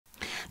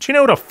Do you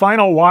know what a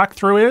final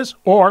walkthrough is,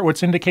 or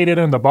what's indicated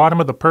in the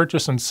bottom of the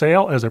purchase and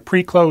sale as a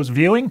pre-close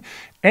viewing,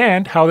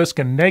 and how this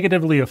can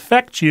negatively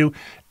affect you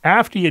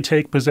after you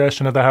take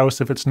possession of the house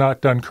if it's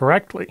not done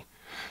correctly?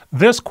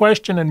 This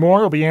question and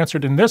more will be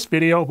answered in this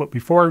video, but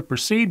before we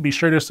proceed, be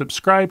sure to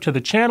subscribe to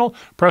the channel,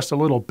 press the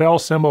little bell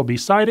symbol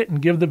beside it,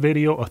 and give the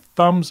video a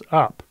thumbs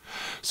up.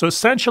 So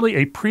essentially,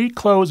 a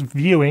pre-close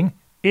viewing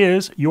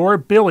is your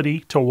ability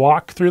to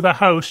walk through the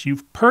house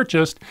you've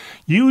purchased,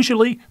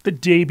 usually the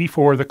day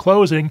before the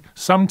closing,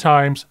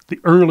 sometimes the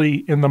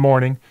early in the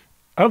morning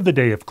of the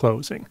day of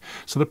closing.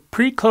 So the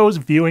pre-close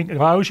viewing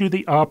allows you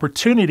the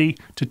opportunity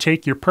to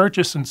take your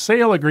purchase and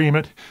sale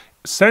agreement.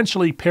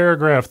 Essentially,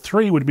 paragraph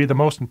 3 would be the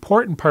most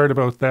important part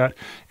about that,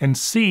 and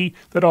see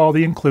that all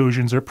the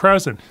inclusions are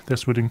present.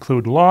 This would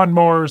include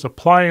lawnmowers,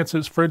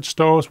 appliances, fridge,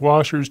 stoves,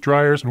 washers,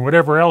 dryers, and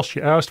whatever else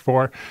you asked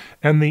for,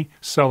 and the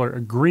seller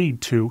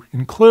agreed to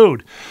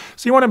include.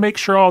 So you want to make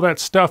sure all that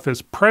stuff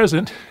is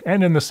present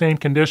and in the same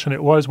condition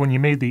it was when you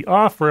made the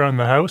offer on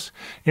the house.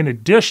 In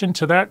addition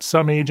to that,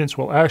 some agents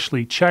will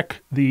actually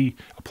check the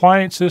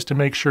appliances to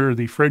make sure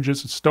the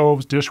fridges,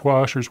 stoves,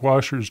 dishwashers,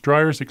 washers,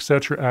 dryers,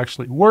 etc.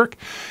 actually work.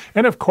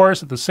 And of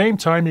course, at the same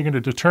time, you're going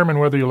to determine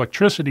whether the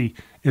electricity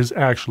is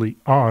actually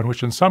on,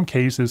 which in some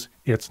cases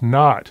it's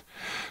not.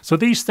 So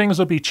these things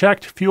will be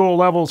checked: fuel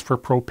levels for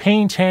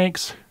propane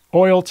tanks,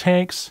 oil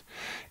tanks,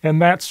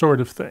 and that sort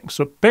of thing.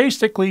 So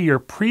basically, your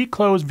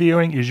pre-close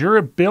viewing is your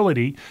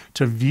ability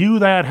to view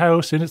that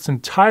house in its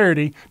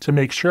entirety to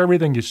make sure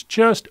everything is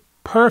just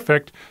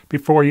perfect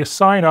before you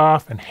sign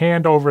off and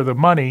hand over the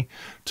money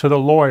to the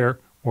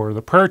lawyer or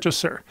the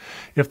purchaser.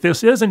 If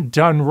this isn't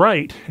done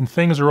right and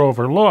things are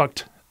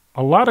overlooked,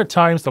 a lot of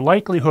times the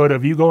likelihood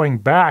of you going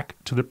back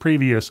to the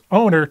previous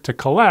owner to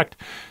collect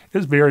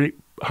is very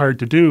hard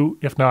to do,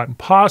 if not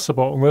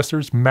impossible, unless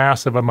there's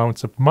massive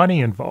amounts of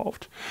money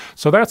involved.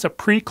 So that's a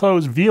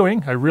pre-close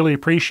viewing. I really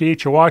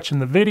appreciate you watching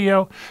the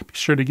video. Be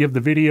sure to give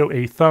the video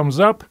a thumbs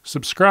up,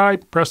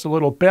 subscribe, press the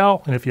little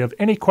bell, and if you have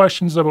any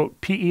questions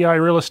about PEI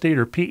real estate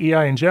or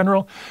PEI in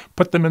general,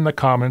 put them in the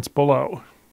comments below.